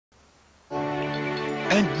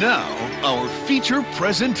And now, our feature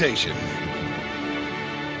presentation.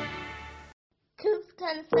 Coop's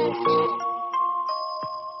Concessions.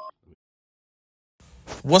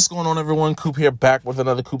 What's going on, everyone? Coop here, back with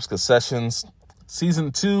another Coop's Concessions,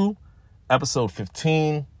 Season 2, Episode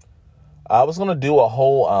 15. I was going to do a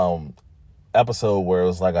whole episode where it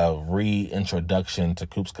was like a reintroduction to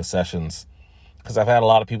Coop's Concessions, because I've had a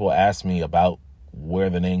lot of people ask me about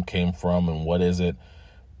where the name came from and what is it,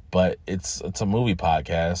 but it's a movie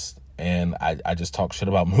podcast, and I just talk shit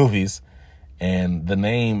about movies, and the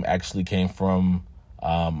name actually came from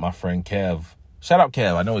my friend Kev. Shout out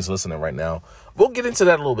Kev, I know he's listening right now. We'll get into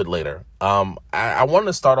that a little bit later. I wanted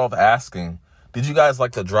to start off asking, did you guys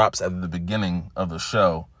like the drops at the beginning of the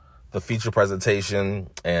show? The feature presentation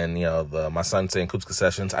and, my son saying Coop's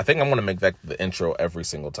Concessions. I think I'm going to make that the intro every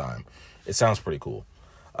single time. It sounds pretty cool.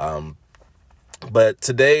 But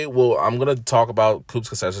today, I'm going to talk about Coop's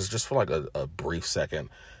Concessions just for like a brief second.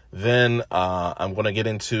 Then I'm going to get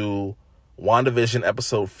into WandaVision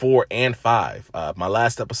episode 4 and 5. My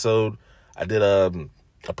last episode, I did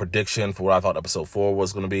a prediction for what I thought episode 4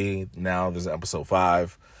 was going to be. Now there's episode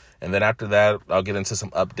 5. And then after that, I'll get into some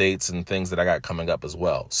updates and things that I got coming up as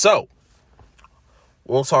well. So,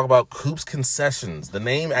 we'll talk about Coop's Concessions. The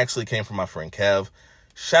name actually came from my friend Kev.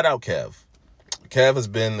 Shout out Kev. Kev has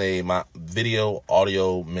been my video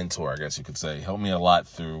audio mentor, I guess you could say. Helped me a lot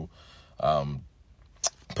through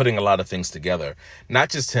putting a lot of things together. Not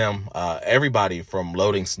just him, everybody from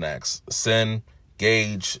Loading Snacks, Sin,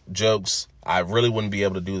 Gage, Jokes. I really wouldn't be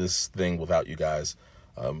able to do this thing without you guys.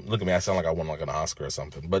 Look at me, I sound like I won like an Oscar or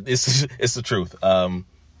something, but it's the truth.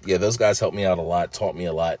 Yeah, those guys helped me out a lot, taught me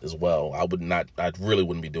a lot as well. I really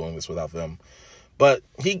wouldn't be doing this without them. But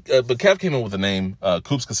Kev came in with the name,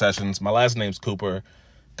 Coop's Concessions. My last name's Cooper.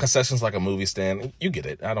 Concessions like a movie stand. You get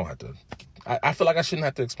it. I don't have to. I feel like I shouldn't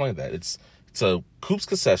have to explain that. It's a Coop's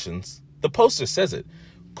Concessions. The poster says it.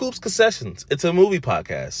 Coop's Concessions. It's a movie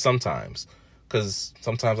podcast sometimes. Because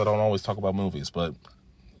sometimes I don't always talk about movies, but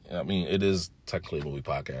I mean, it is technically a movie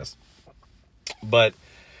podcast. But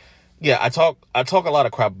yeah, I talk a lot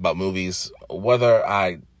of crap about movies. Whether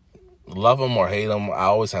I love them or hate them, I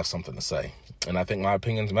always have something to say. And I think my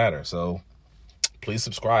opinions matter. So please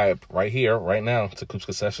subscribe right here, right now to Coop's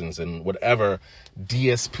Concessions and whatever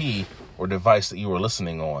DSP or device that you are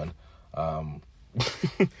listening on.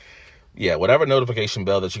 Yeah, whatever notification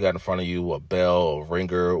bell that you got in front of you, a bell, a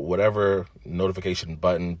ringer, whatever notification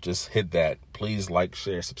button, just hit that. Please like,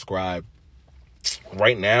 share, subscribe.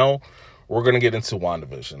 Right now, we're going to get into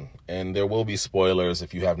WandaVision. And there will be spoilers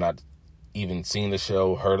if you have not even seen the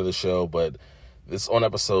show, heard of the show. But it's on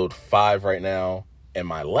episode 5 right now. And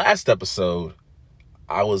my last episode,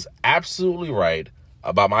 I was absolutely right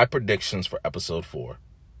about my predictions for episode 4.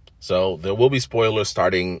 So there will be spoilers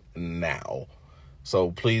starting now.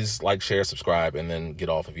 So please like, share, subscribe, and then get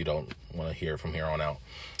off if you don't want to hear from here on out.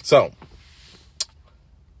 So,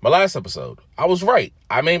 my last episode, I was right.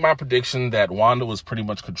 I made my prediction that Wanda was pretty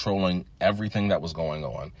much controlling everything that was going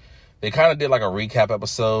on. They kind of did like a recap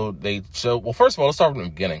episode. They showed, well, first of all, let's start from the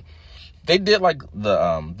beginning. They did like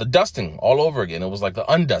the dusting all over again. It was like the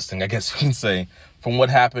undusting, I guess you can say, from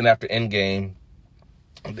what happened after Endgame.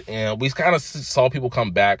 And we kind of saw people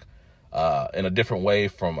come back in a different way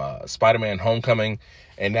from Spider-Man Homecoming,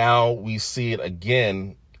 and now we see it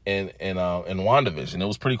again in WandaVision. It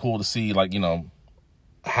was pretty cool to see, like,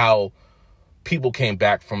 how people came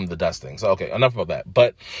back from the dusting. So, okay, enough about that.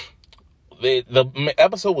 But the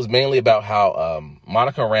episode was mainly about how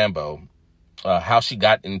Monica Rambeau, how she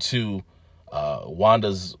got into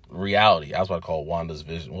Wanda's reality. I was about to call it Wanda's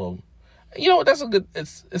vision. Well, that's a good.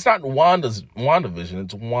 It's not WandaVision.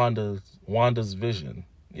 It's Wanda's vision.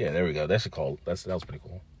 Yeah, there we go. That was pretty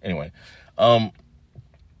cool. Anyway,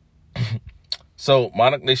 so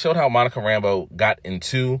they showed how Monica Rambeau got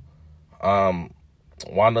into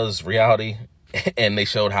Wanda's reality, and they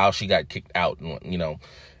showed how she got kicked out.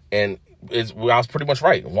 And I was pretty much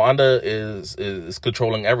right. Wanda is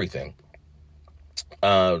controlling everything.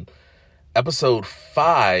 Episode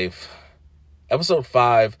 5,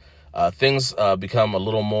 things become a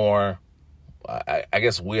little more, I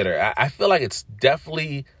guess, weirder. I feel like it's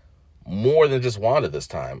definitely more than just Wanda this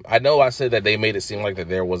time. I know I said that they made it seem like that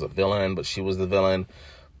there was a villain, but she was the villain.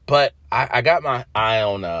 But I got my eye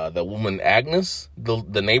on the woman Agnes,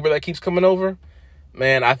 the neighbor that keeps coming over.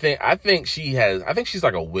 Man, I think she's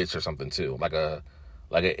like a witch or something too, like an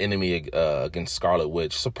enemy against Scarlet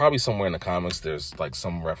Witch. So probably somewhere in the comics there's like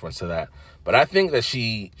some reference to that. But I think that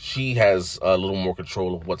she has a little more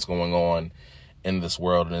control of what's going on in this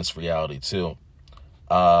world and this reality too.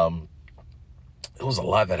 it was a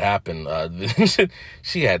lot that happened.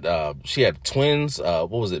 She had twins.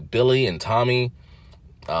 What was it? Billy and Tommy.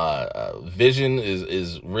 Vision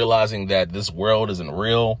is realizing that this world isn't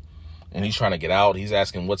real, and he's trying to get out. He's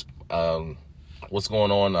asking what's going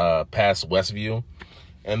on past Westview,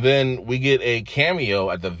 and then we get a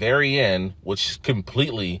cameo at the very end, which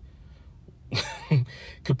completely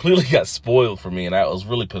got spoiled for me, and I was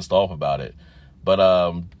really pissed off about it.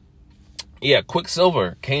 But yeah,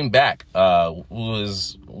 Quicksilver came back. Who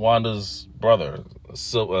is Wanda's brother?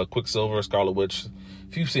 Quicksilver, Scarlet Witch.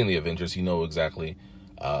 If you've seen the Avengers, you know exactly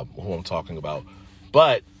who I'm talking about.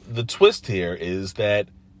 But the twist here is that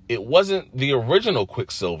it wasn't the original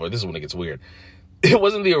Quicksilver. This is when it gets weird. It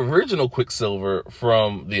wasn't the original Quicksilver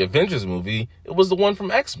from the Avengers movie. It was the one from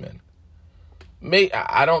X-Men.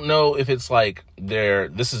 I don't know if it's like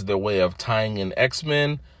this is their way of tying in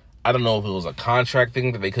X-Men. I don't know if it was a contract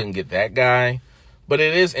thing that they couldn't get that guy, but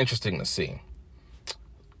it is interesting to see.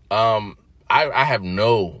 I have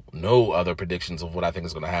no other predictions of what I think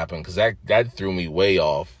is going to happen, because that threw me way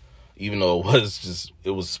off, even though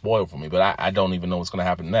it was spoiled for me. But I don't even know what's going to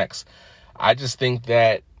happen next. I just think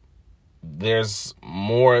that there's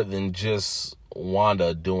more than just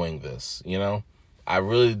Wanda doing this, you know? I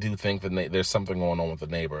really do think that there's something going on with the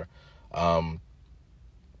neighbor.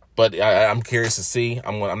 But I'm curious to see.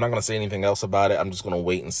 I'm not going to say anything else about it. I'm just going to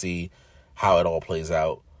wait and see how it all plays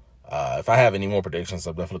out. If I have any more predictions,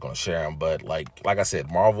 I'm definitely going to share them. But like I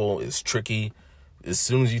said, Marvel is tricky. As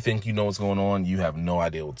soon as you think you know what's going on, you have no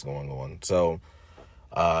idea what's going on. So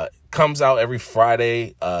comes out every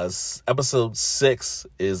Friday. Episode 6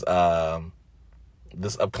 is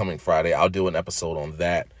this upcoming Friday. I'll do an episode on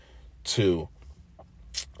that too.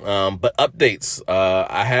 But updates.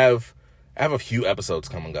 I have a few episodes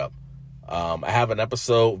coming up. I have an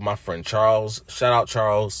episode with my friend Charles. Shout out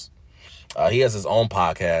Charles. He has his own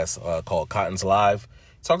podcast called Cotton's Live.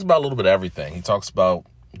 He talks about a little bit of everything. He talks about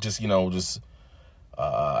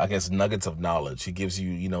I guess nuggets of knowledge. He gives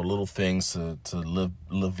you, little things to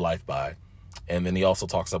live life by. And then he also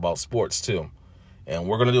talks about sports too. And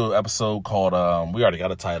we're going to do an episode called, we already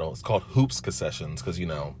got a title. It's called Hoops Concessions, because,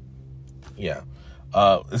 yeah.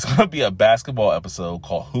 It's going to be a basketball episode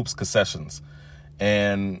called Hoops Concessions.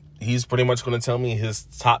 And he's pretty much going to tell me his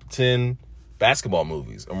top 10 basketball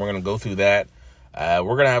movies. And we're going to go through that.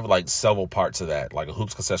 We're going to have like several parts of that, like a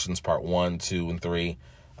Hoops Concessions part 1, 2, and 3.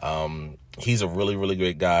 He's a really, really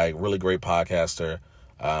great guy, really great podcaster.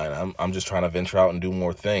 And I'm just trying to venture out and do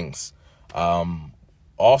more things.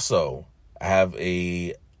 Also, I have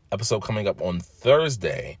a episode coming up on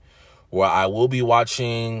Thursday where I will be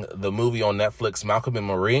watching the movie on Netflix, Malcolm and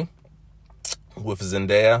Marie, with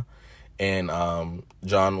Zendaya and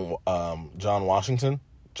Jonathan Washington.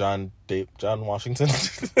 Jonathan Washington.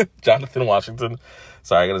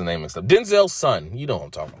 Sorry, I got his name mixed up. Denzel's son. You know what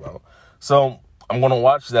I'm talking about. So I'm going to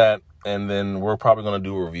watch that, and then we're probably going to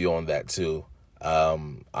do a review on that too.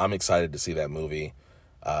 I'm excited to see that movie.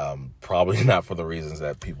 Probably not for the reasons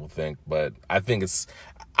that people think, but I think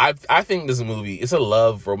I think this movie, it's a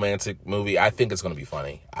love romantic movie. I think it's going to be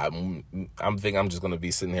funny. I'm just going to be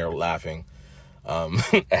sitting here laughing,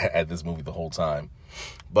 at this movie the whole time.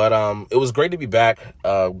 But, it was great to be back.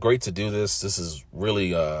 Great to do this. This is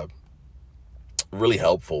really, really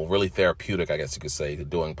helpful, really therapeutic, I guess you could say,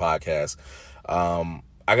 doing podcasts.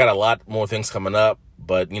 I got a lot more things coming up,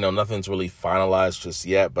 but, nothing's really finalized just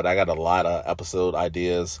yet, but I got a lot of episode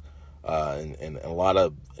ideas, and a lot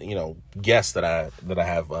of, guests that I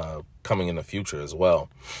have, coming in the future as well.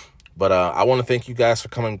 But, I want to thank you guys for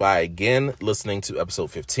coming by again, listening to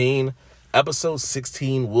episode 15. Episode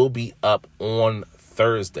 16 will be up on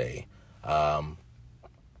Thursday.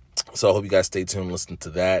 So I hope you guys stay tuned and listen to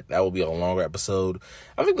that. That will be a longer episode.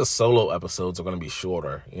 I think the solo episodes are going to be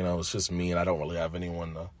shorter. It's just me and I don't really have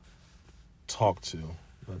anyone to talk to.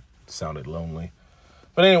 That sounded lonely.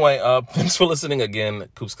 But anyway, thanks for listening again.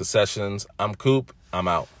 Coop's Concessions. I'm Coop. I'm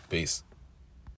out. Peace.